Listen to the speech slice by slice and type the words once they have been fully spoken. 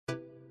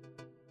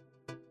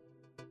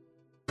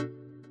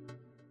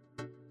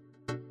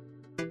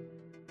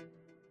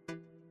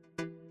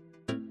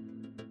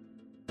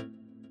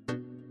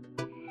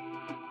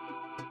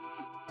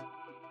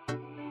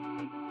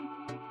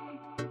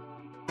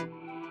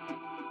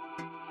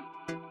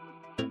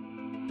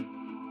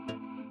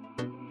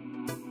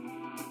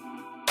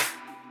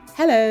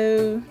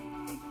Hello,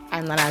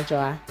 I'm Nana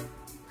Joa,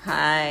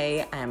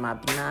 Hi, I'm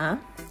Abna.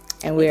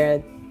 and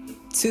we're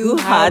Two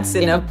hearts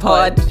in a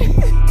pod.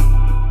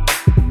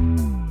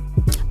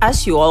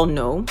 As you all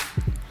know,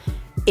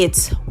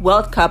 it's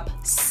World Cup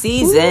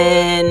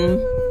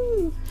season.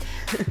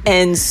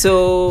 And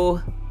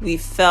so we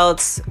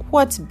felt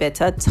what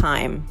better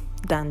time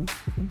than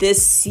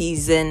this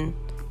season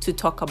to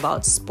talk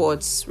about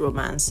sports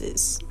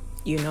romances.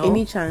 You know,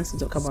 any chance to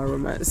talk about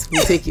romance, we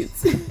take it.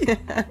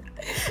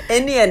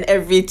 any and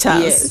every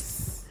chance.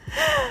 Yes.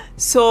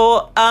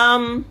 So,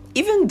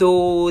 even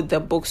though the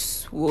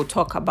books we'll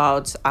talk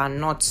about are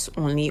not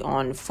only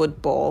on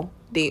football,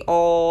 they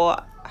all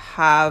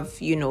have,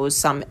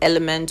 some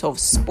element of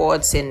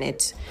sports in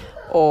it,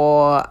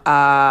 or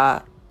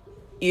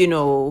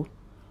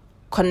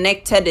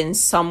connected in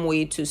some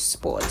way to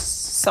sports.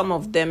 Some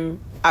of them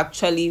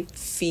actually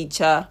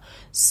feature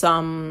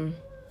some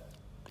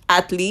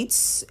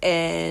athletes,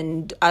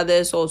 and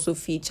others also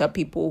feature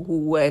people who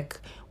work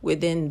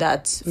within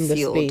that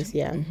field. The space,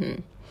 yeah.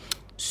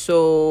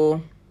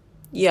 So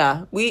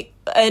yeah, we're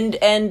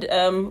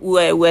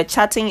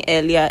chatting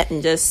earlier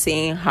and just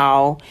saying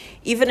how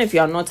even if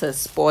you're not a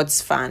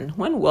sports fan,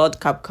 when World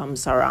Cup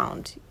comes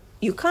around,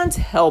 you can't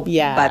help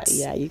You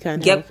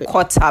can't get help it.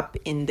 caught up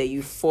in the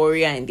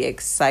euphoria and the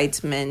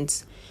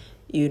excitement,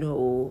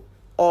 all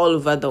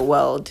over the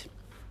world.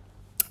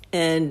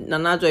 And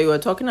Nanadra, you were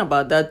talking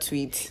about that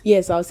tweet.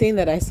 Yes, I was saying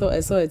that I saw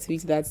a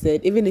tweet that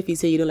said, even if you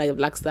say you don't like the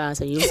Black Stars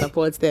and you don't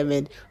support them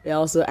and you're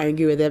also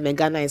angry with them and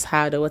Ghana is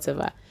hard or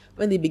whatever,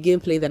 when they begin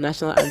playing the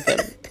national anthem,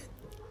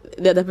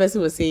 the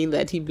person was saying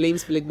that he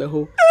blames Philip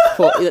Beho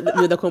for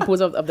the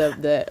composer of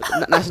the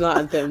national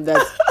anthem,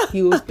 that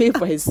he was paid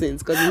for his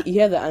sins, because you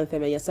hear the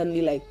anthem and you're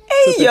suddenly like,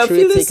 Hey, you're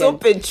feeling so and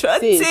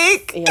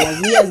patriotic. yeah,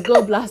 like, yes,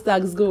 go Black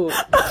Stars, go.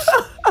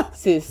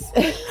 Sis,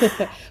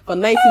 for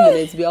 90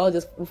 minutes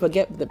we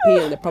forget the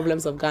pain and the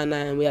problems of Ghana,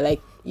 and we're like,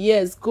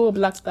 yes, go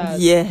Black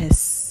Stars.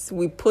 Yes,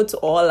 we put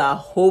all our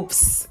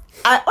hopes.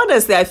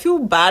 I feel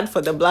bad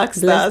for the Black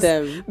Bless Stars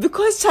them,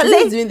 because they're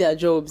Charlie, doing their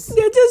jobs.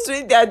 they're just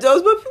doing their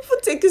jobs, but people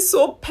take it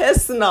so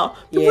personal.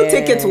 People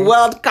take it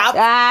World Cup.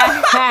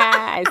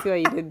 I see what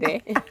you did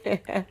there.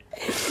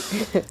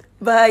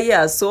 But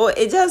yeah, so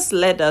it just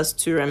led us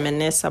to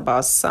reminisce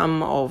about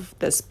some of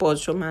the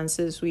sports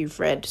romances we've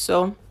read.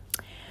 So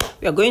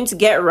we are going to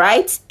get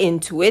right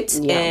into it,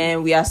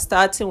 and we are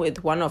starting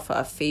with one of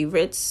our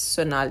favorites,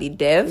 Sonali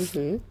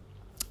Dev.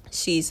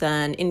 She's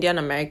an Indian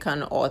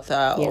American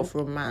author of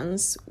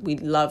romance. We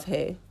love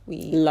her.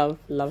 We love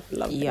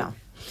yeah. her.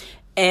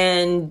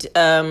 And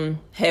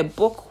her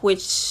book,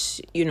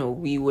 which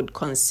we would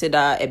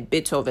consider a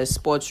bit of a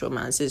sports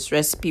romance, is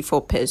Recipe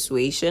for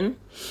Persuasion,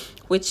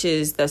 which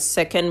is the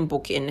second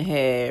book in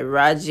her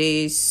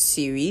Rajesh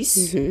series.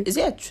 Is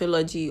it a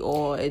trilogy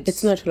or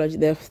It's not a trilogy.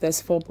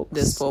 There's 4 books.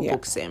 There's 4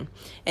 books,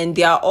 and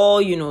they are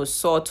all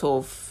sort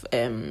of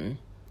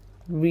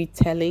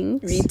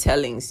retellings.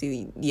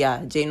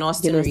 Yeah, Jane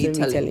Austen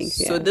retellings.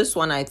 Yeah. So this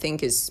one I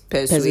think is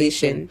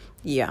Persuasion.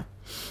 Yeah.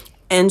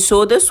 And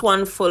so this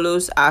one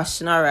follows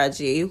Ashna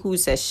Rajay,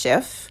 who's a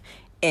chef,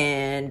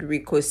 and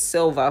Rico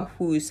Silva,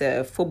 who's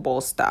a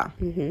football star,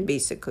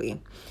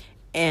 basically.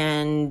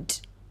 And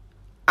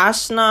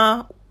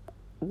Ashna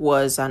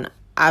was an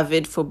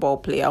avid football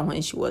player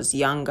when she was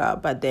younger,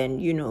 but then,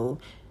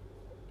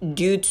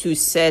 due to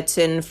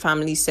certain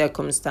family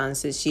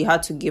circumstances, she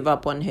had to give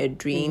up on her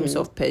dreams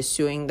of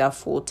pursuing that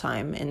full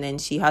time, and then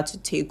she had to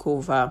take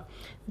over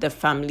the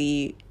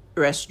family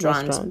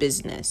restaurant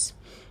business.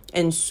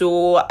 And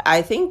so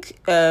I think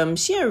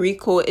she and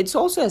Rico, it's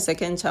also a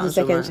second chance.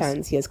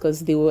 Chance, yes,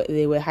 because they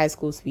were high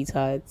school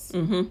sweethearts,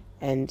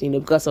 and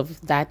because of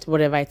that,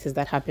 whatever it is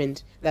that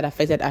happened that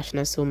affected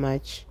Ashna so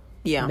much,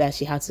 that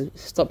she had to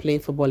stop playing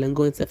football and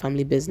go into the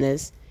family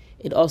business.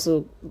 It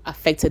also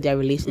affected their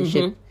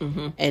relationship,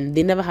 and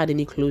they never had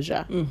any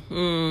closure.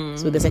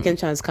 So the second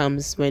chance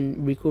comes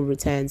when Rico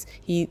returns.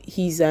 You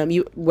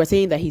were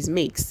saying that he's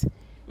mixed.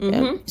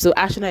 So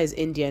Ashna is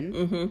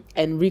Indian,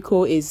 and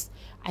Rico is,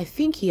 I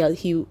think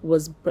he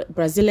was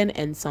Brazilian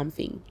and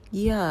something.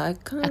 Yeah, I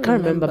can't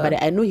remember,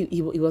 but I know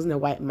he wasn't a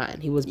white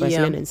man. He was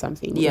Brazilian and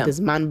something. With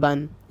his man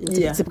bun,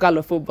 typical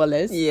of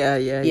footballers.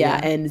 Yeah.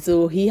 And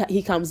so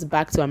he comes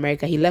back to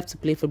America. He left to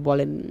play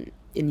football in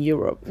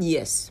Europe.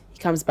 Yes.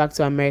 Comes back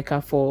to America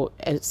for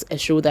a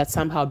show that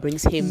somehow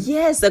brings him.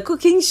 Yes, a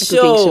cooking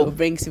show.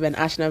 Brings him and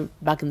Ashna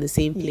back in the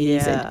same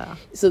place. Yeah.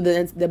 And so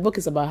the book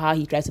is about how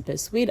he tries to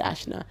persuade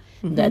Ashna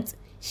that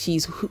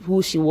she's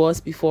who she was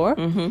before,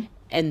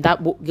 and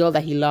that girl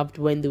that he loved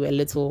when they were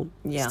little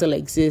still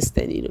exists,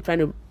 and trying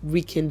to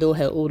rekindle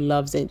her old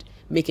loves and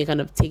make her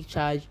kind of take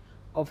charge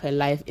of her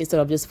life instead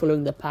of just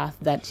following the path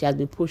that she has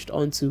been pushed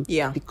onto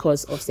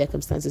because of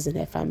circumstances in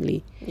her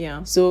family.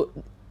 Yeah. So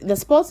the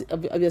sports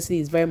obviously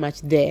is very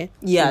much there.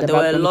 Yeah, there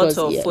were a lot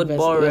of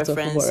football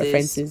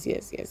references.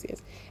 Yes.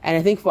 And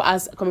I think for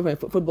us, coming from a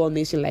football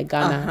nation like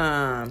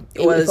Ghana,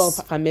 it was all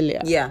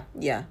familiar. Yeah.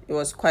 It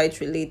was quite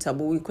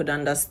relatable. We could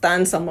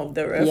understand some of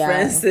the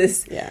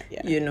references,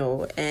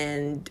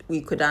 and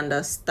we could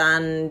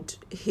understand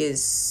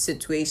his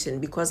situation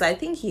because I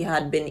think he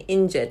had been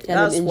injured.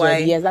 That's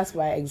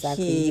why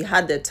exactly. He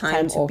had the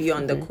time to be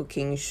on the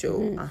cooking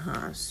show.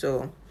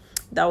 So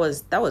that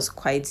was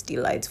quite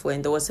delightful,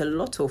 and there was a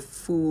lot of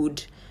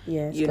food,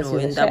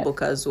 in that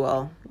book as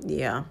well.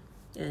 Yeah,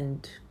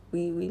 and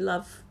we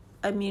love.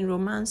 I mean,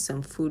 romance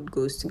and food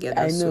goes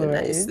together so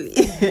nicely.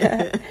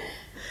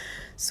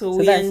 So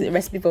that's a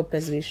recipe for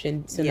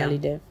persuasion.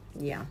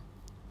 Yeah.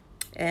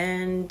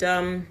 And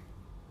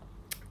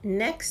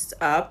next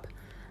up,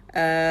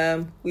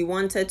 we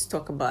wanted to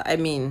talk about. I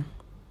mean,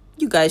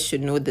 you guys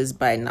should know this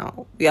by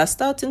now. We are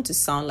starting to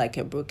sound like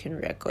a broken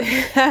record.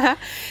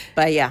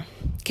 But yeah,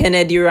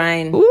 Kennedy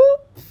Ryan. Ooh.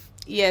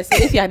 Yes,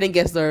 if you hadn't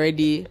guessed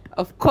already,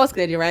 of course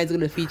Kennedy Ryan is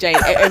going to feature in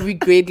every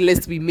grade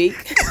list we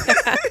make.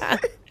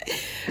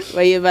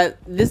 But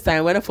this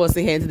time we're not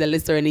forcing her into the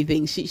list or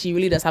anything. She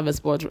really does have a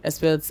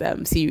sports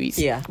series.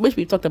 Yeah. Which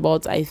we've talked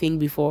about, I think,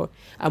 before,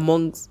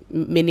 amongst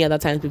many other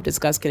times we've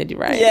discussed Kennedy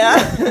Ryan.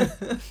 Yeah.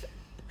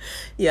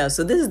 Yeah,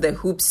 so this is the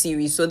Hoop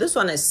series. So this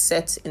one is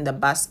set in the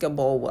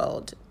basketball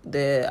world,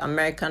 the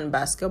American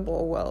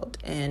basketball world,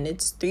 and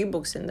it's 3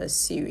 books in the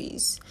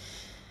series.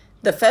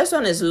 The first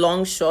one is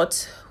Long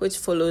Shot, which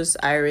follows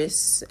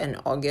Iris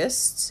and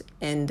August,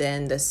 and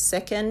then the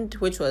second,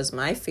 which was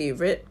my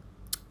favorite,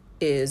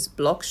 is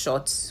Block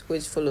Shots,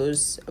 which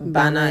follows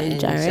Banner and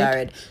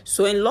Jared.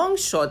 So in Long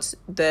Shot,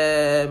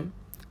 the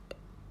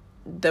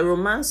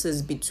romance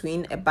is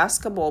between a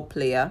basketball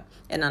player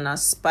and an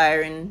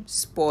aspiring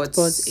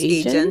sports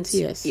agent.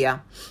 Yes. Yeah.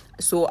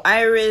 So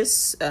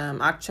Iris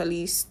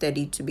actually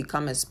studied to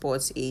become a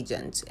sports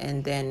agent,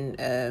 and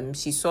then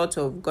she sort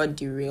of got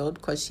derailed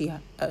because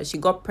she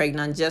got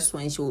pregnant just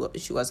when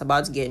she was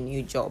about to get a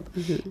new job,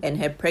 and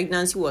her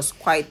pregnancy was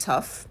quite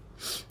tough.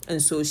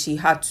 And so she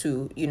had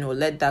to,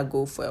 let that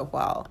go for a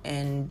while.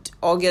 And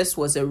August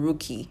was a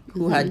rookie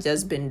who had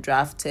just been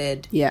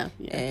drafted. Yeah.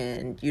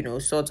 And,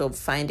 sort of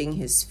finding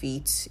his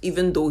feet,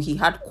 even though he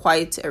had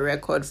quite a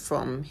record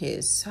from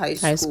his high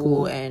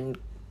school and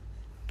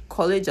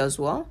college as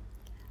well.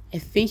 I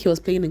think he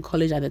was playing in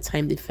college at the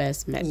time they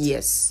first met.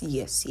 Yes.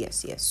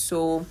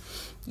 So,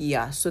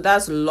 so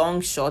that's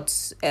Long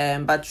Shots.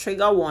 But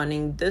trigger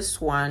warning,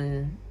 this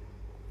one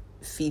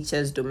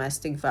features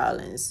domestic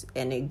violence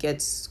and it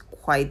gets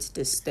quite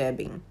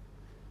disturbing.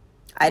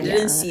 I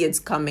didn't see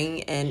it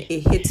coming and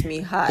it hit me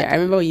hard. Yeah, I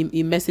remember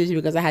you messaged me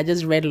because I had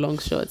just read Long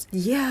Shots.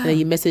 Yeah. And then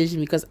you messaged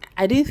me because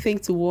I didn't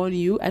think to warn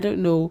you. I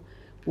don't know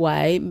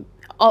why.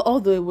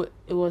 Although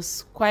it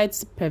was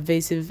quite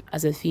pervasive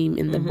as a theme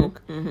in the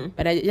book.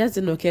 But it just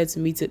didn't occur to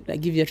me to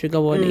give you a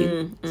trigger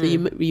warning. So you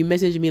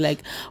messaged me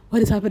like,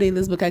 what is happening in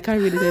this book? I can't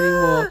read it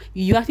anymore.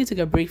 You actually took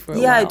a break for a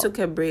while. Yeah, I took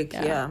a break.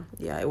 Yeah,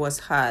 it was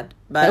hard.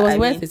 But it was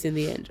worth it in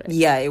the end, right?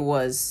 Yeah, it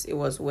was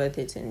worth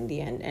it in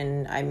the end.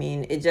 And I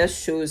mean, it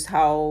just shows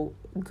how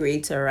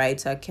great a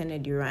writer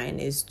Kennedy Ryan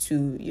is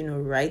to,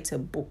 write a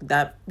book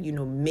that,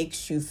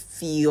 makes you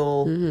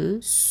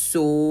feel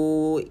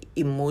so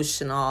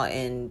emotional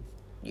and,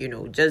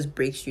 just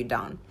breaks you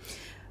down.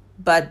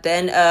 But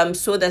then,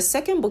 so the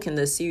second book in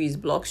the series,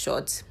 Block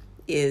Shot,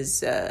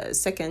 is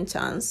Second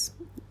Chance.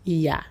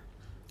 Yeah.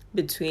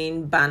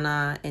 Between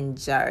Banner and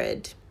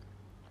Jared.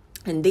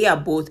 And they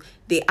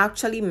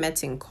actually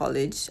met in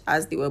college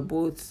as they were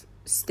both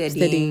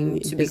studying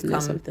to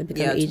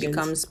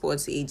become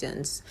sports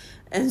agents.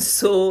 And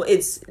so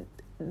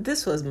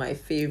this was my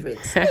favorite.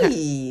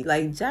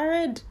 Like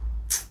Jared,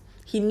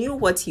 he knew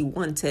what he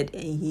wanted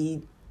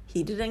and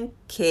he didn't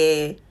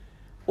care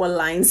what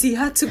lines he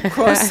had to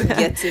cross to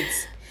get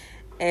it.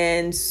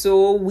 And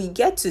so we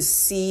get to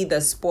see the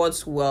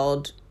sports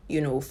world,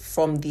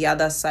 from the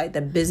other side,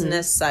 the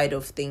business side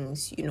of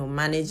things,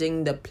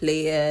 managing the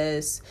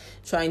players,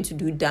 trying to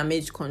do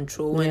damage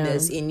control when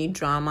there's any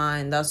drama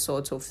and that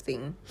sort of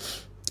thing.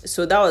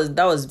 So that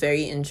was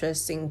very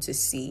interesting to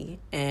see.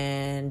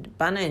 And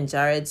Banner and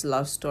Jared's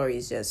love story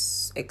is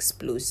just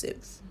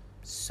explosive.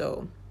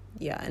 So,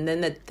 yeah. And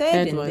then the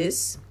third in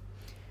this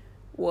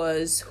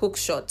was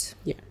Hookshot.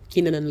 Yeah,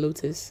 Keenan and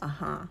Lotus.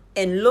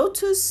 And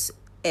Lotus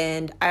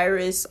and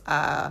Iris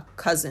are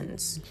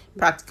cousins,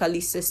 practically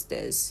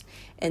sisters.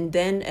 And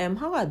then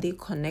how are they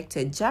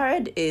connected?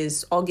 Jared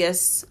is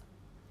August's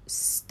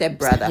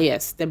stepbrother.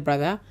 Yes,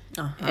 stepbrother.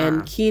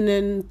 And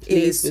Keenan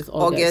plays with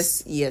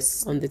August.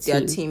 Yes, on the team.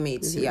 They are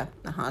teammates.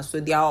 Mm-hmm. Yeah. So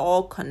they are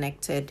all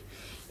connected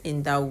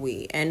in that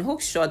way. And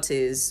Hookshot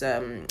is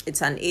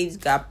it's an age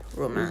gap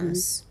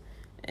romance.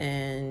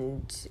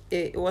 And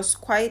it was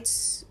quite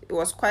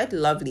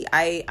lovely.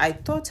 I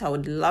thought I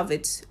would love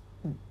it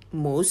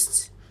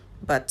most,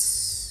 but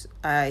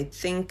I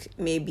think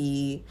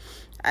maybe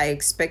I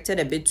expected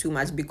a bit too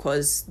much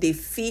because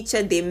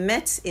they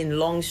met in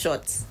Long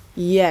Shots.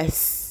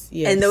 Yes.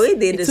 And the way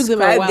they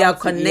describe their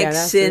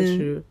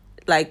connection,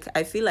 like,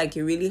 I feel like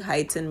it really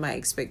heightened my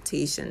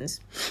expectations,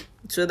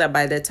 so that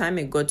by the time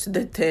it got to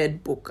the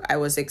third book, I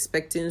was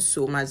expecting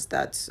so much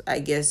that I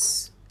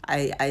guess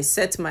I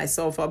set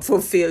myself up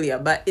for failure.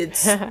 But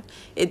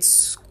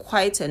it's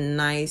quite a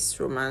nice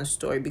romance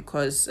story,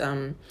 because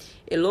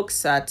it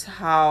looks at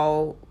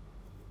how,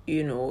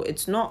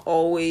 it's not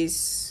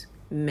always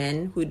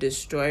men who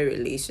destroy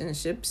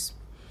relationships.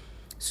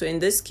 So in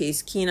this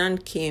case, Keenan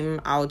came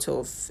out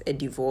of a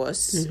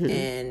divorce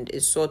and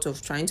is sort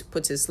of trying to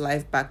put his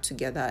life back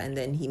together, and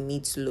then he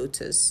meets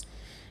Lotus.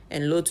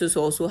 And Lotus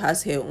also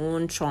has her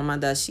own trauma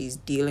that she's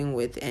dealing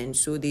with, and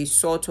so they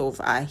sort of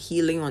are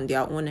healing on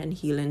their own and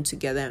healing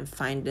together and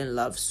finding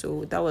love.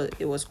 So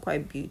it was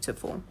quite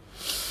beautiful.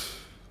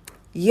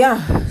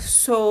 Yeah.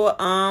 So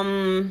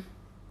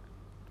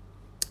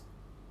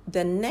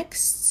the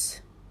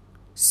next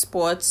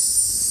sports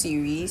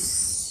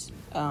series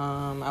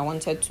I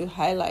wanted to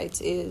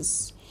highlight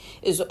is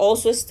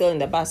also still in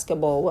the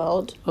basketball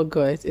world. Oh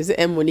God, is it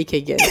M. Monique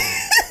again?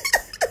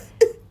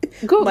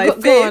 Go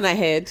on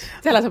ahead.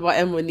 Tell us about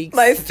M.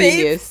 Monique's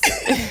genius.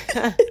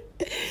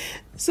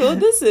 So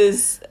this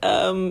is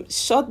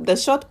the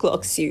Shot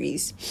Clock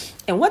series,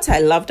 and what I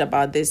loved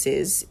about this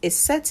is it's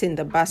set in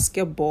the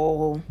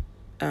basketball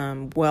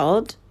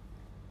world,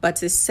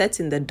 but it's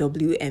set in the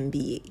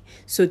WNBA.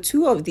 So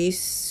two of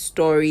these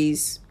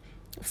stories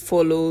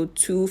follow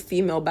two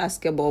female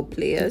basketball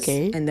players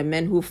and the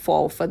men who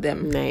fall for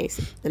them. Nice.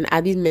 And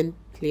are these men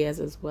players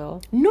as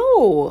well?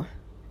 No.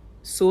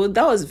 So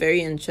that was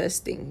very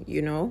interesting,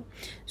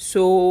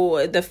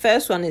 So the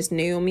first one is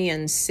Naomi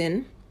and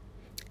Sin.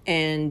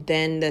 And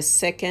then the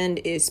second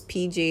is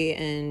PJ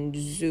and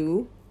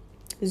Zoo.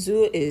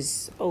 Zoo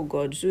is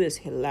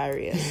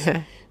hilarious.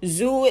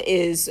 Zoo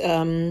is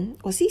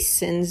was he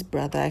Sin's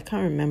brother? I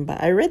can't remember.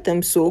 I read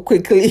them so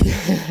quickly.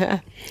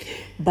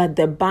 But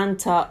the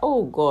banter,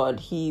 oh God,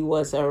 he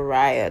was a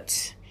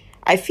riot.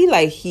 I feel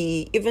like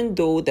even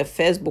though the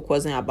first book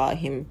wasn't about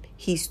him,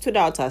 he stood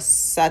out as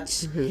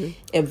such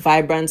a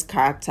vibrant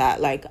character.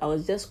 Like, I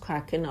was just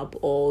cracking up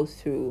all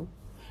through.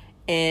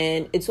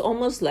 And it's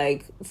almost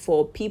like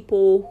for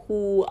people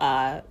who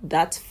are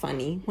that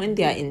funny, when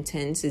they are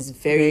intense, it's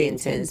very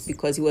intense,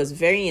 because he was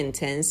very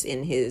intense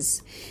in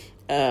his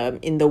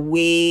in the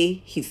way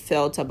he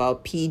felt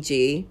about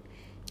PJ,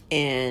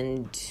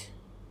 and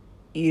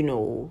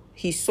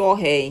he saw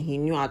her and he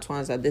knew at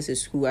once that this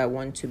is who I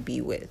want to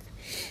be with.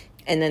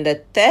 And then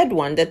the third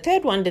one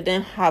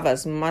didn't have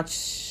as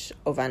much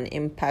of an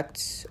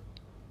impact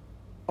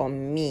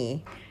on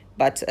me.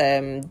 But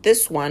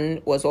this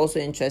one was also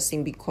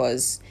interesting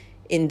because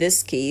in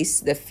this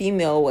case, the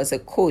female was a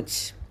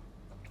coach,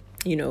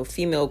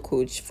 female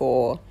coach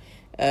for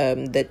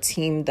the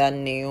team that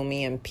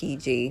Naomi and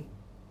PJ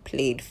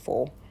played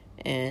for.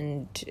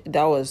 And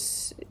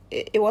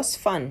it was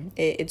fun.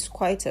 It's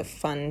quite a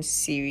fun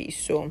series.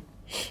 So,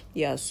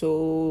 yeah,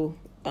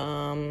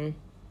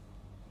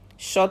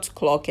 Shot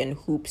Clock and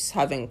Hoops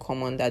have in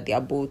common that they are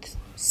both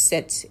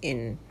set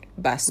in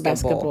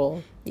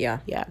basketball. Yeah.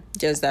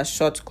 Just that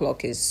Shot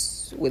Clock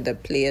is with the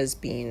players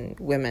being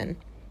women.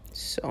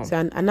 So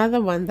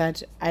another one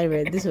that I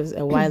read, this was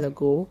a while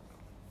ago,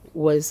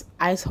 was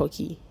ice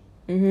hockey.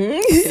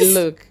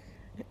 Look,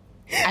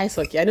 ice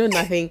hockey. I know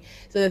nothing.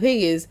 So the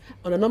thing is,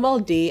 on a normal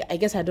day, I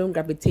guess I don't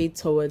gravitate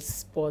towards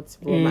sports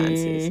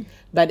romances.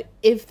 But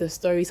if the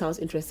story sounds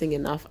interesting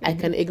enough, I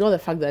can ignore the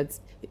fact that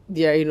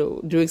they're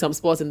doing some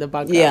sports in the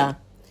background. Yeah.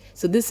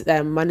 So this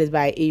one is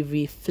by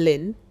Avery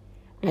Flynn.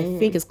 I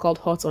think it's called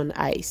Hot on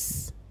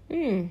Ice.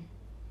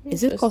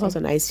 Is it called Hot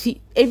on Ice?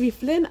 Avery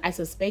Flynn, I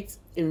suspect,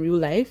 in real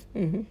life,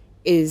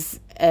 is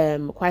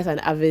quite an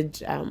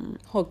avid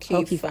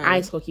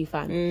ice hockey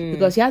fan,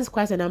 because she has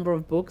quite a number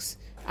of books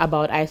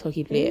about ice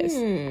hockey players.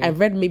 I've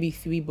read maybe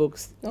 3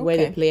 books where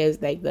the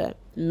players, like the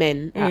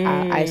men,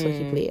 are ice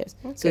hockey players.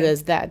 So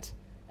there's that.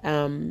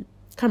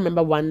 Can't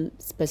remember one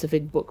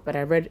specific book, but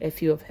I read a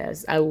few of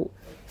hers. I will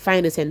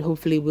find it and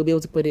hopefully we'll be able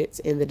to put it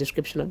in the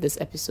description of this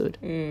episode.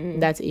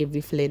 That's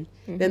Avery Flynn.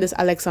 Then there's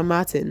Alexa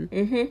Martin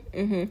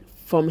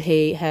from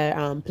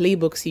her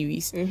playbook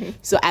series.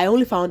 So I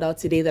only found out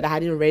today that I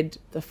hadn't read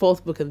the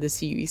 4th book in this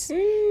series.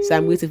 So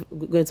I'm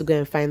going to go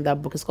and find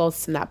that book. It's called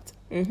Snapped.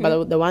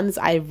 But the ones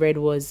I've read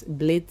was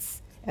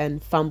Blitz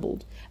and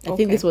Fumbled. I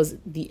think this was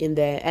in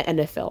the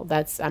NFL.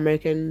 That's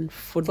American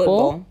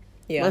football.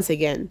 Yeah. Once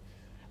again,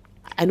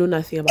 I know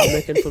nothing about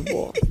American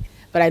football,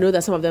 but I know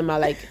that some of them are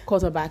like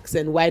quarterbacks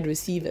and wide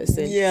receivers.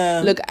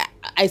 And look,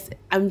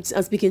 I'm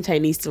speaking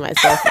Chinese to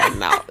myself right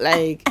now.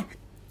 Like,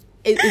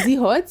 is he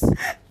hot?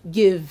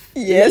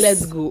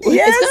 Let's go.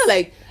 It's kind of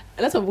like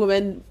a lot of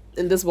women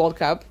in this World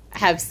Cup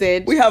have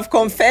said, they've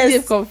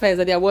confessed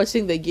that they are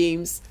watching the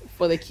games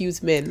for the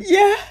cute men.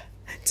 Yeah.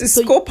 To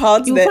scope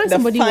out you the find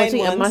somebody fine watching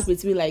ones. a match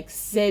between like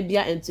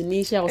Serbia and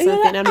Tunisia or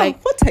something. And I'm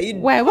like, what are you?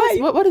 Why?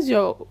 What is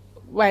your?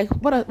 Why?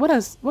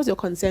 What's your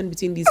concern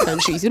between these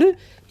countries? Do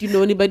you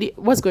know anybody?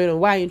 What's going on?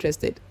 Why are you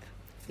interested?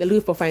 They're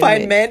looking for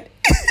fine men.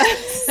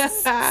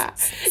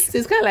 So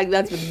it's kind of like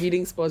that with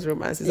reading sports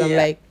romances. I'm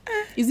like,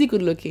 Is he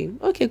good looking?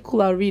 Okay,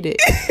 cool, I'll read it.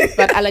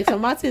 But Alexa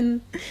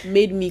Martin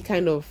made me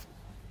kind of,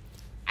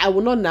 I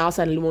will not now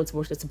suddenly want to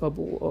watch the Super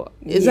Bowl. Or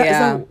is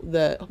that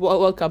the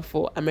World Cup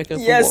for American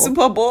football? Yeah,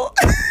 Super Bowl.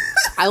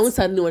 I don't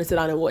suddenly want to sit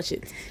down and watch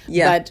it.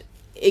 Yeah. But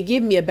it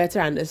gave me a better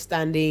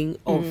understanding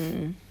of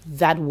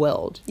that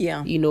world.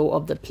 Yeah. You know,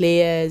 of the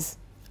players,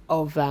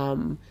 of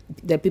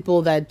the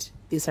people that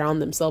they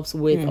surround themselves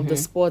with, of the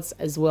sports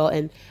as well.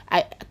 And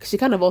she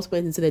kind of also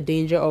went into the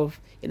danger of,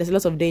 there's a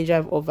lot of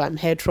danger of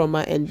head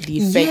trauma and the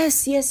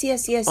effects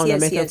on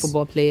American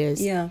football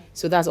players. Yeah.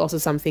 So that's also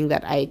something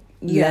that I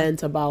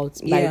learned about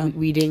by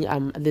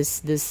reading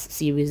this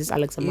series, this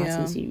Alexa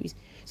Martin series.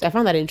 So I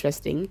found that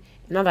interesting.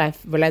 Now that I've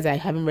realized I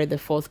haven't read the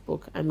 4th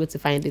book, I'm going to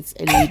find it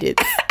and read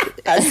it.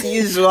 As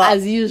usual.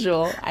 As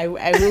usual, I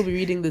will be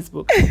reading this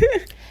book.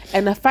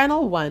 And the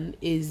final one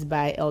is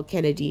by Elle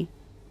Kennedy.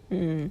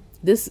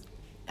 This,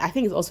 I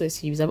think, is also a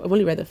series. I've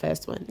only read the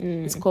first one.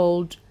 It's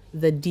called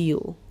The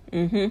Deal.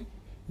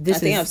 I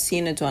think I've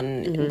seen it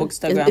on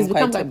Bookstagram. It's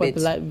become quite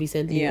popular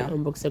recently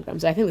on Bookstagram.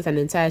 So I think it's an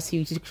entire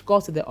series. It's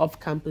called the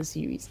Off-Campus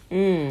series.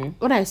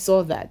 When I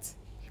saw that,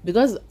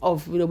 because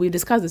of, we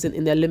discussed this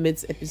in the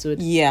Limits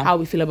episode, how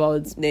we feel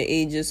about the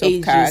ages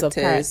of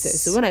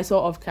characters. So when I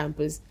saw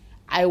Off-Campus,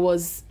 I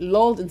was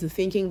lulled into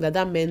thinking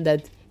that meant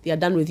that they are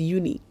done with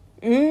uni.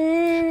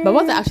 But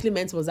what that actually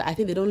meant was that I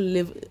think they don't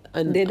live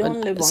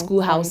on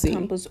school housing.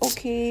 Campus.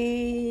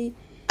 Okay.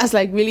 I was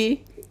like,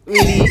 really?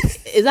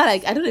 Is that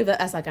like, I don't know if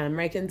that's like an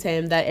American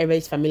term that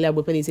everybody's familiar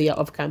with when you say you're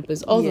off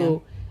campus.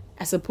 Although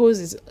I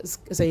suppose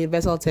it's a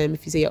universal term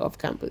if you say you're off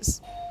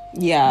campus.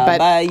 Yeah, but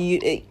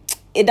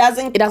it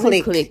doesn't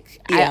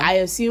click. Yeah. I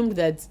assumed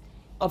that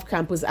off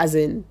campus as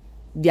in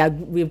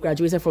we've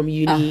graduated from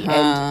uni,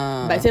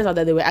 but it turns out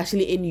that they were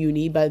actually in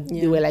uni, but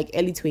they were like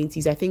early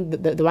 20s. I think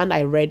the one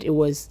I read, it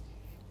was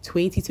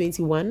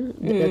 2021.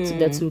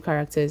 The two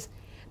characters,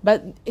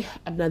 but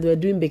they were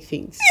doing big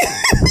things.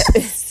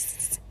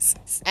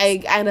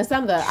 I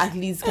understand that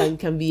athletes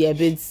can be a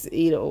bit,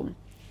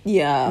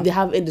 they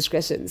have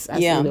indiscretions, I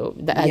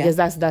guess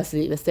that's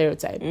the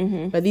stereotype.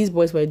 But these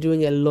boys were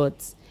doing a lot.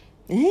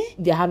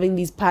 They're having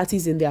these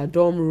parties in their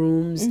dorm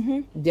rooms.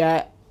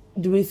 They're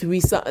doing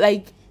threesome,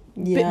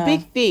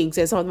 big things,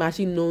 and some of them are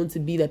actually known to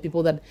be the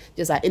people that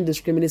just are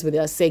indiscriminate with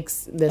their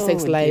sex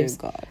lives.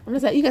 I'm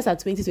just like, you guys are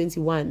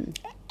 2021.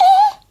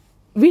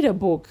 Read a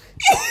book.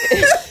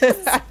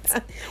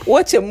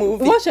 Watch a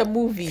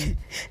movie.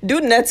 Do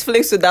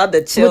Netflix without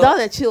the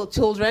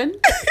children.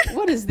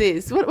 What is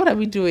this? What are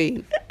we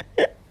doing?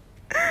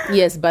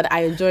 Yes, but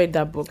I enjoyed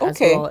that book as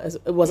well.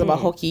 It was about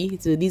hockey.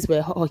 So these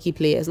were hockey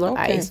players, not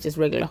ice, just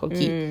regular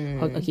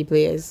hockey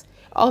players.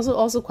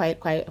 Also quite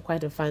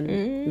a fun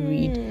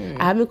read.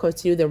 I haven't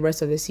continued the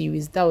rest of the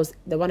series. That was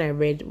the one I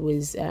read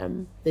was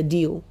The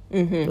Deal.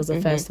 It was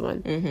the first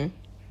one.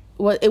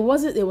 Well, it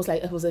wasn't. It was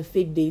a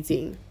fake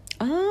dating.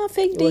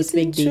 Fake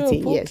dating.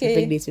 Yes,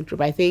 fake dating trope.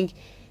 I think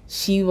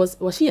she was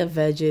she a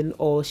virgin,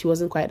 or she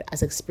wasn't quite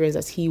as experienced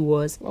as he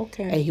was.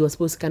 And he was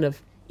supposed to kind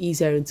of ease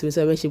her into it.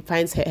 So when she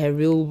finds her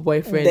real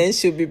boyfriend, then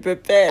she'll be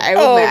prepared. I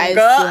roll my eyes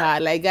to her,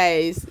 like,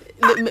 guys,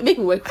 make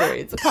me work for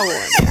it. Come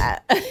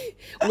on.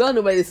 We all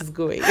know where this is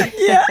going.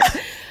 Yeah.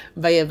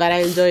 But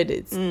I enjoyed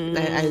it.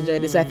 I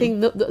enjoyed it. So I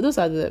think those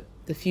are the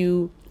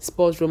few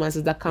sports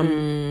romances that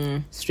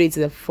come straight to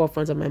the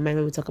forefront of my mind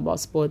when we talk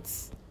about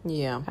sports.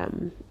 Yeah.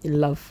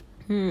 In love.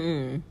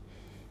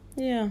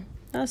 Yeah,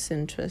 that's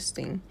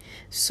interesting.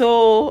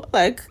 So,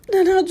 like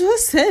Nana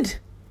just said,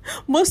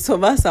 most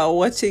of us are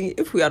watching,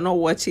 if we are not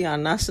watching our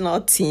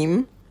national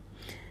team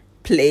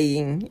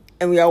playing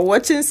and we are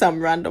watching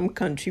some random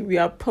country, we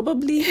are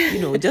probably,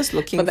 just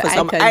looking for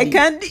some eye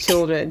candy.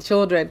 Children,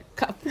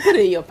 put it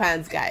in your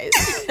pants, guys.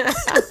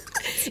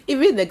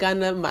 Even the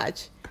Ghana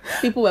match,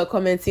 people were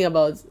commenting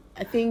about,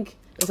 I think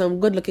some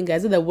good looking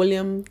guys. Is it the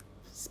Williams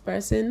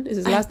person? Is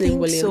his last name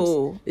Williams?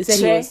 So. They said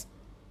he was,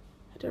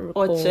 I don't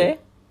recall. Oche?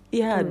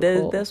 Yeah,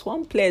 there's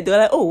one player. They're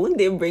like, wouldn't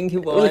they bring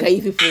him on? Look at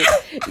you people.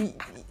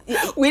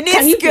 We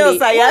need skills,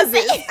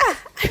 Ayazi.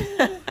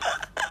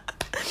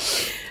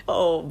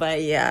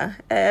 But yeah.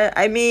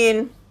 I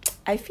mean,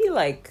 I feel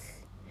like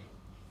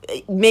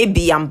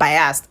maybe I'm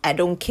biased. I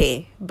don't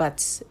care.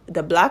 But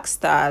the Black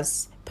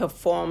Stars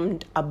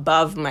performed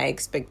above my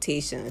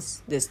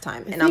expectations this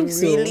time. And I'm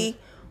really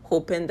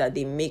hoping that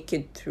they make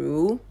it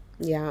through.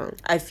 Yeah,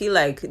 I feel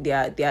like they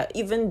are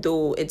even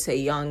though it's a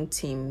young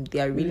team, they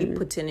are really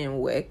putting in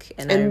work,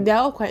 and they're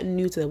all quite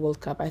new to the World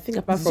Cup. I think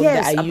apart from the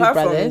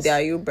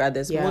Ayew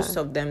brothers, most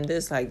of them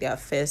this is like their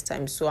first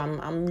time. So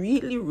I'm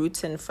really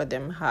rooting for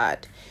them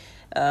hard.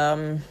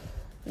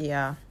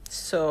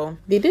 So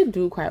they did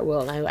do quite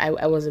well.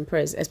 I was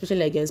impressed,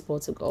 especially against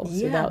Portugal.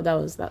 So that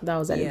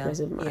was an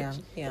impressive match.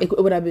 It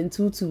would have been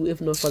 2-2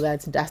 if not for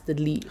that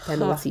dastardly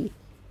penalty.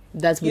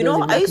 That's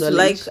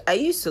I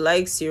used to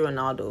like C.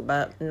 Ronaldo,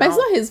 but it's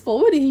not his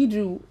fault. What did he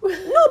do? No, but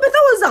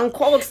that was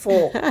uncalled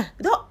for.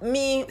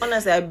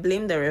 Honestly, I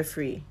blame the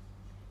referee.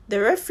 the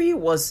referee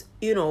was,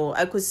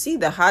 I could see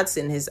the hearts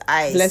in his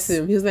eyes. Bless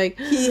him. He was like,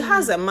 he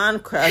has a man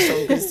crush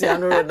on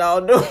Cristiano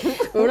Ronaldo.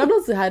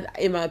 Ronaldo had,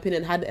 in my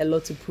opinion, had a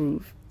lot to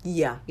prove.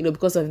 Yeah.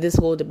 Because of this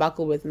whole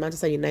debacle with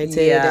Manchester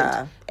United.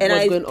 Yeah. And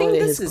what's I going think on in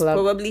this his is club.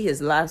 Probably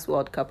his last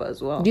World Cup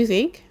as well. Do you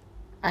think?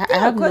 I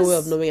have no way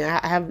of knowing.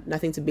 I have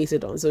nothing to base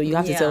it on, so you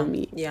have to tell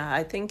me. Yeah,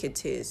 I think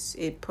it is.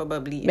 It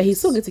probably is. But he's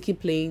still going to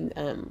keep playing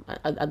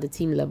at the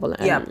team level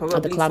and probably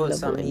at the club for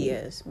level. some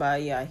years.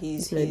 But yeah,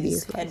 he's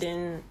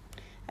heading.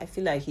 I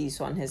feel like he's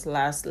on his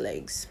last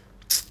legs.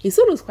 He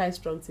still looks quite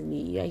strong to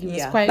me. Yeah, he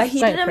was quite. But he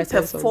quite didn't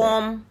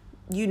perform.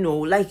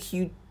 Like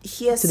you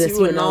hear C.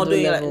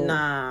 Ronaldo, you're like,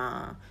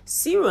 nah.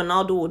 C.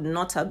 Ronaldo would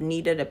not have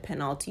needed a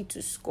penalty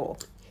to score.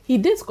 He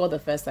did score the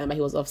first time, but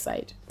he was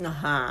offside.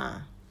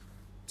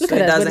 Look so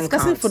at it us, we're doesn't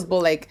discussing count.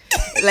 Football like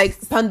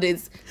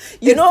pundits.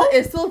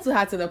 It's still too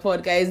hard to the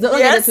pod, guys. Don't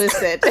get it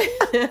twisted.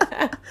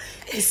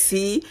 You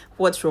see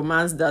what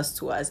romance does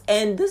to us.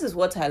 And this is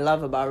what I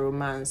love about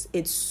romance.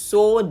 It's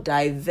so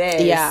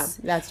diverse. Yeah,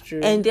 that's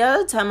true. And the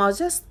other time I was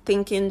just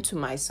thinking to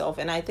myself,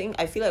 and I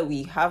feel like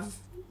we have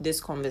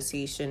this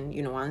conversation,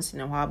 once in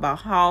a while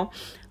about how,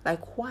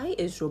 why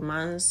is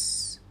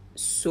romance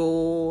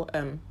so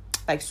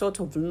sort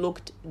of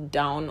looked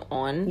down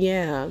on?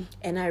 Yeah.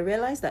 And I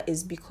realized that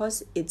it's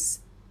because it's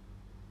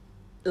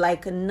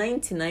like a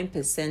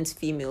 99%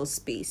 female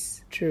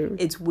space. True.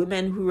 It's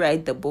women who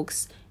write the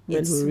books.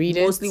 Women It's who read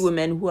mostly it.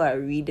 women who are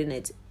reading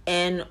it.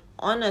 And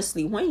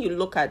honestly, when you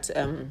look at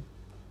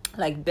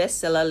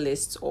bestseller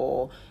lists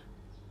or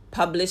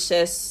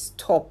publishers'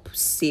 top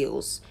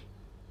sales,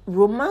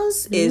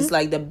 romance is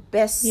like the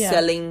best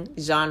selling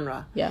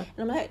genre. Yeah.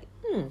 And I'm like,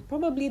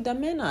 probably the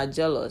men are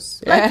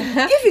jealous.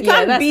 If you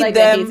can't beat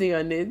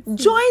them,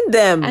 join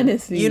them.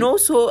 Honestly.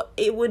 So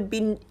it would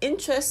be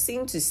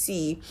interesting to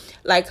see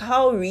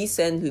how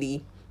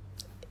recently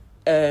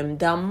there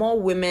are more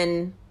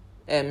women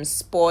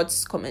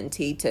sports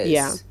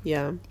commentators.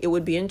 Yeah. It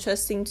would be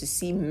interesting to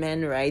see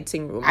men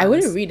writing romance. I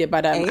wouldn't read it,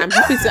 but I'm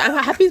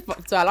happy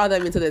to allow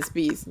them into the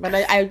space. But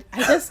I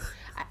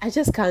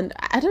just can't.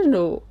 I don't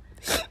know.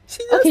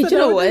 Okay, do you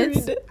know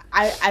what?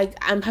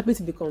 I'm happy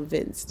to be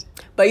convinced.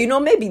 But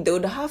maybe they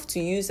would have to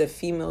use a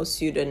female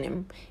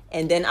pseudonym,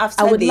 and then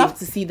after I would love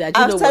to see that.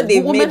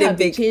 Women have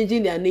been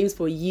changing their names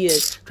for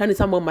years, trying to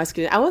sound more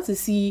masculine. I want to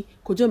see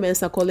Kojo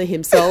Mensah calling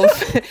himself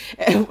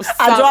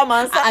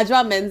Adwoa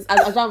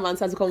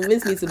Mensah to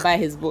convince me to buy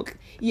his book.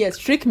 Yes,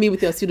 trick me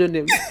with your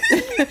pseudonym.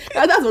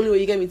 That's the only way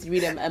you get me to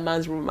read a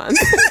man's romance.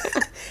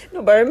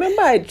 No, but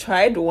remember I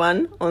tried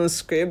one on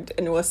Scribd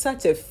and it was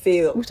such a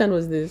fail. Which one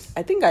was this?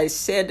 I think I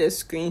shared a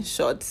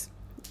screenshot.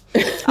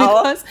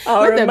 Because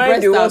I'll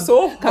remind you, it was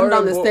so horrible. Come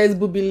down the stairs,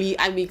 boobily.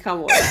 I mean,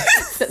 come on.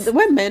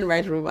 When men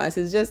write romance,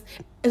 it's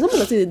almost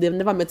like they've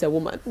never met a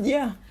woman.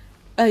 Yeah.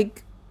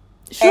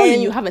 Surely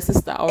you have a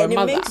sister or a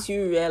mother. And it makes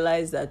you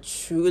realize that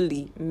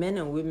truly men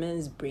and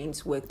women's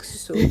brains work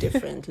so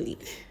differently.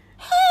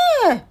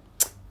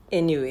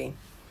 Anyway.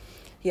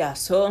 Yeah,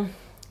 so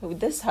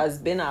this has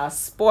been our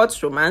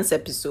sports romance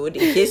episode,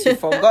 in case you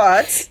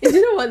forgot. You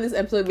know what this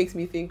episode makes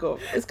me think of?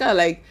 It's kind of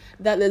like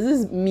that. There's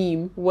this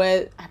meme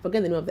where I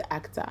forget the name of the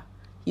actor.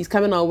 He's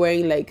coming out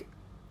wearing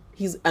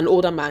he's an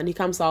older man. He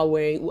comes out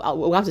wearing.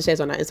 We'll have to share it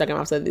on our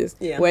Instagram after this.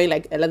 Yeah. Wearing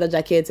a leather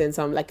jacket and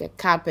some a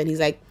cap, and he's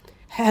like,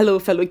 "Hello,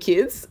 fellow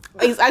kids."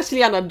 He's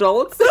actually an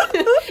adult.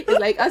 It's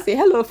like I say,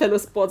 "Hello, fellow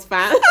sports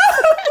fans."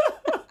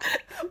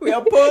 We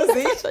are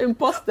posing. Such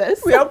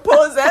imposters. We are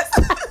posers.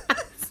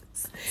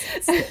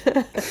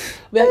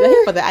 We're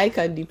here for the eye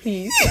candy,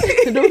 please.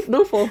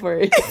 Don't fall for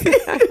it.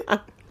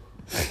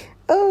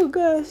 Oh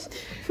gosh.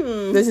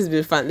 This has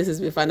been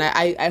fun.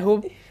 I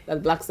hope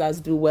that Black Stars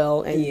do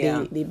well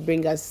and they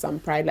bring us some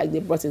pride like they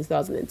brought in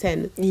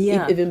 2010.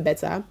 Yeah. Even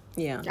better.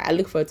 Yeah. I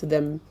look forward to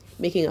them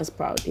making us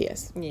proud.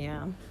 Yes.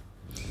 Yeah.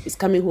 It's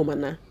coming home,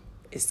 Anna.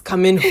 It's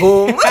coming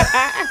home.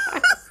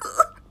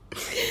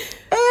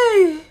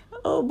 Hey.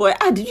 Oh boy.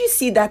 Did you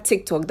see that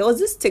TikTok? There was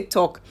this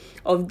TikTok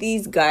of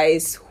these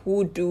guys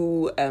who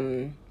do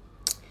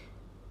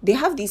they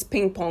have these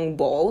ping pong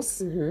balls,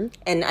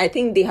 and I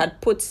think they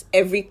had put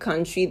every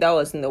country that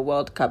was in the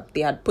World Cup,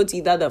 they had put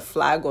either the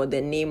flag or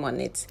the name on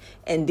it,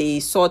 and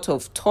they sort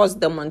of tossed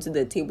them onto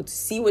the table to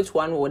see which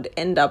one would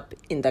end up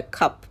in the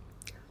cup.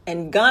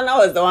 And Ghana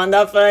was the one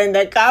that fell in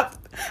the cup.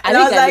 And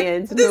I was like,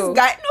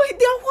 guy, no,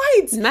 they're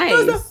white. Nice. I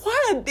was like,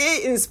 why are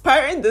they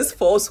inspiring this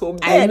false hope?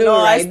 I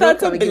know, right? I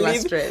started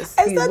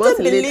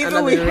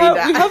believing we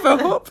have a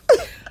hope.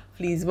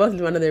 Please, what's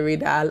under the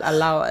radar?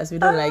 Allow us. We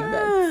don't like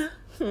that.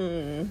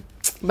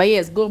 But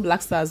yes, go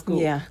Black Stars, go.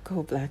 Yeah,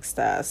 go Black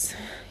Stars.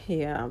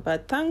 Yeah,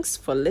 but thanks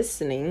for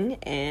listening.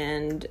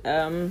 And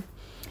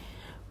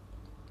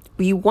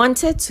we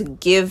wanted to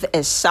give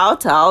a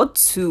shout out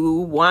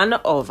to one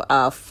of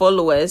our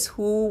followers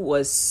who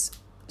was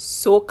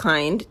so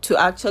kind to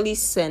actually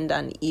send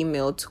an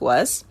email to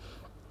us.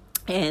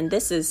 And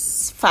this is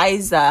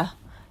Faiza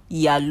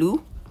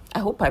Yalu. I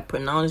hope I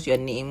pronounced your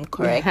name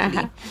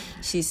correctly.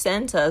 She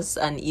sent us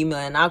an email,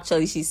 and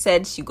actually she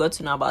said she got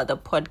to know about the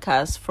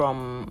podcast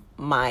from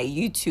my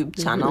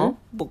YouTube channel,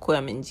 Boko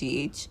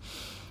MNGH.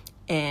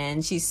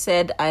 And she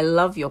said, I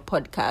love your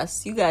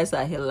podcast. You guys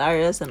are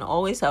hilarious and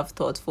always have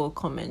thoughtful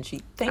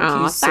commentary. Thank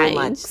you so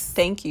much.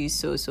 Thank you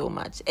so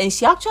much. And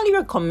she actually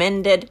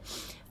recommended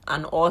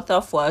an author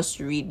for us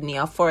to read,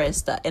 Nia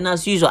Forrester. And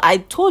as usual, I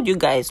told you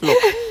guys, look,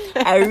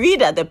 I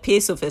read at the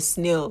pace of a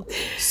snail.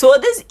 So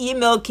this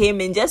email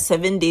came in just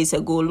 7 days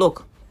ago.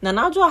 Look,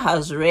 Nanadwa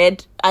has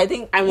read, I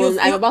think... I'm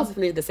about to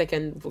finish the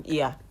second book.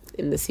 Yeah.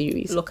 In the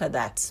series. Look at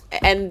that.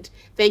 And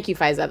thank you,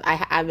 Faizal.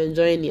 I'm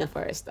enjoying Nia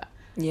Forrester.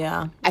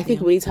 Yeah. I think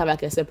we need to have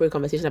like a separate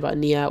conversation about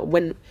Nia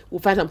when we'll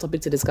find some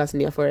topic to discuss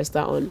Nia Forrester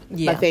on.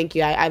 Yeah. But thank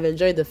you. I've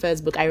enjoyed the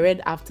first book. I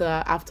read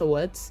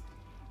afterwards.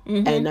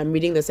 And I'm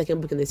reading the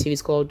second book in the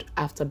series called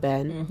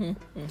Afterburn.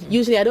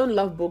 Usually I don't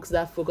love books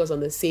that focus on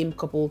the same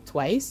couple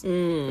twice.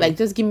 Like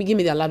just give me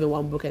the love in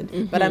one book,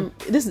 but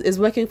this is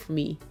working for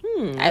me.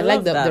 I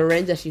like the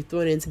range that she's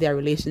thrown into their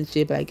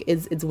relationship. Like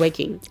it's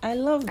working. I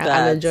love that.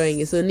 I'm enjoying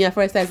it. So Nia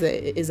Forrester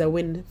is a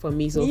win for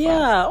me so far.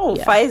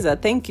 Yeah.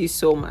 Pfizer, thank you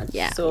so much.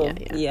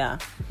 Yeah.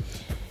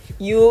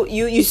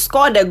 You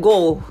scored a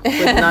goal with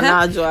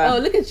Nanadwa. Oh,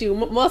 look at you.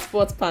 More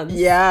sports fans.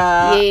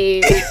 Yeah.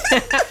 Yay.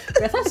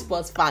 We're such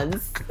sports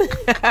fans.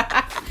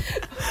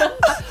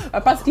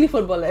 We're practically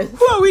footballers.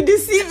 Who are we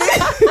deceiving?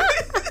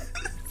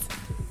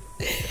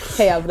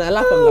 Hey, I'm going to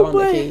laugh from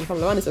Lawan. Okay,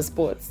 Formula 1 is a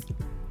sport.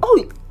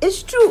 Oh,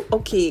 it's true.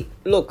 Okay,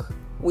 look.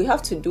 We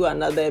have to do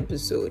another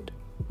episode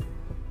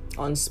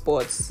on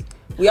sports.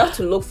 We have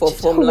to look for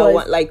Formula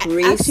 1, like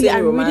racing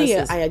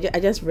romances. Reading it, I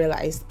just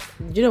realized.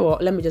 Do you know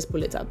what? Let me just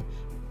pull it up.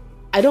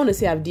 I don't want to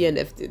say I've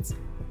DNF'd it.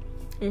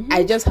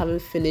 I just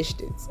haven't finished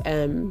it.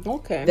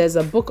 Okay. There's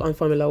a book on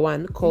Formula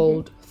 1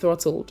 called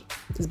Throttled.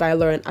 It's by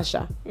Lauren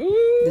Asher.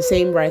 The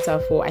same writer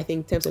for, I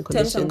think, Terms and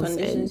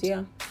Conditions.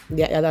 Yeah.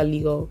 The other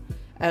legal.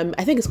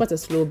 I think it's quite a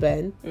slow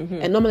burn.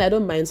 And normally I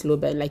don't mind slow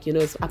burn. Like,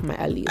 it's up my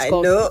alley. It's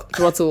called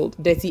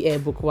Throttled, Dirty Air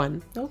Book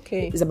 1.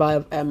 Okay. It's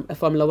about a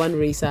Formula 1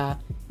 racer,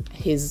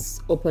 his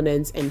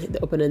opponent, and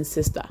the opponent's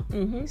sister.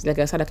 It's like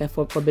a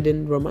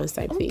forbidden romance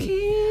type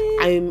thing.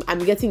 I'm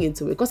getting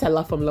into it because I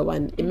love Formula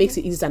 1. It makes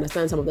it easy to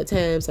understand some of the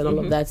terms and all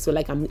of that. So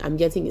like I'm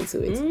getting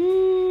into it.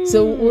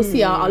 So we'll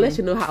see. I'll let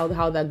you know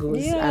how that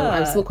goes. Yeah,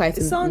 I'm still quite.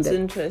 It sounds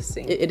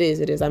interesting. It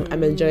is.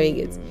 I'm enjoying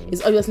it.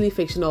 It's obviously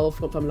fictional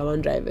for Formula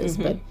 1 drivers,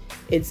 but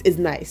it's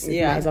nice.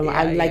 Nice.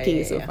 I'm liking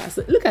it so far.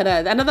 So look at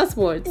that. Another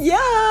sport. Yeah.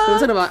 So we're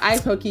talking about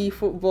ice hockey,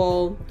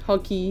 football,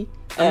 hockey,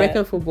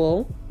 American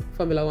football,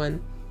 Formula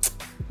 1.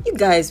 You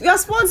guys, we are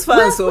sports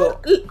fans. So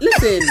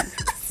listen,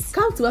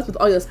 come to us with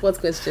all your sports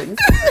questions.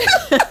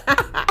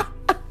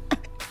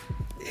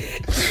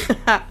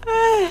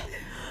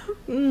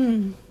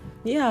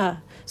 Yeah.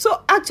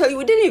 So actually,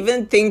 we didn't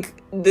even think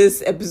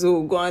this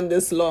episode would go on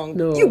this long.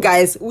 No. You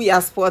guys, we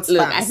are sports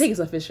fans. I think it's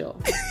official.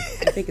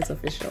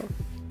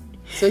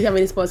 So if you have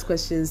any sports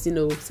questions,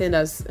 send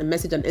us a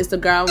message on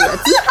Instagram.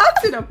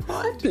 We're a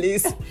pod,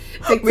 please.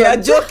 We are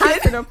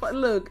joking.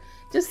 Look,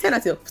 just send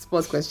us your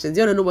sports questions.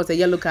 You want to know what a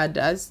yellow card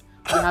does?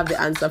 We have the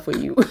answer for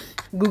you.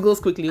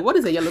 Googles quickly. What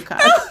is a yellow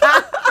card?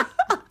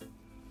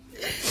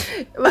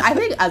 Well, I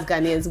think as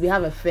Ghanaians, we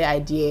have a fair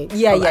idea.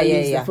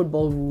 The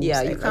football rules.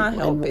 Yeah, you can't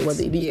help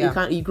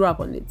it. You grew up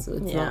on it, so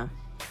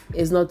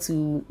it's not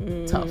too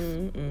tough.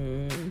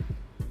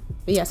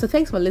 But yeah, so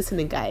thanks for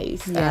listening,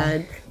 guys.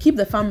 And keep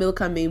the fan mail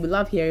coming. We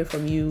love hearing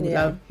from you. We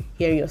love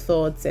hearing your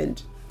thoughts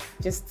and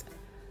just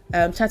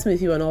chatting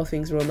with you on all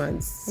things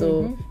romance.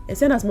 So and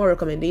send us more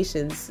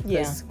recommendations.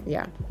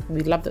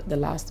 We loved the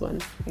last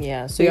one.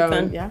 Yeah, so you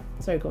can.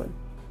 Sorry, go on.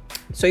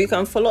 So you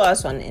can follow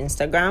us on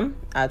Instagram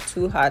at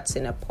 2 Hearts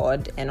in a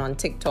Pod and on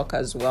TikTok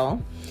as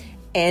well.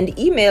 And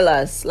email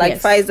us like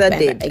Pfizer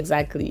did.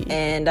 Exactly.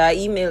 And our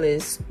email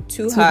is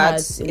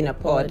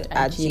 2heartsinapod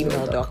at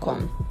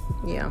gmail.com.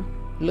 Yeah.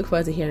 Look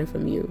forward to hearing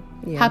from you.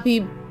 Yeah.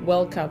 Happy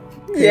World Cup.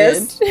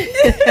 Yes.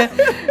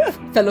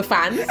 Fellow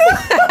fans.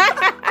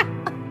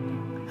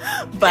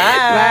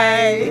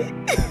 Bye.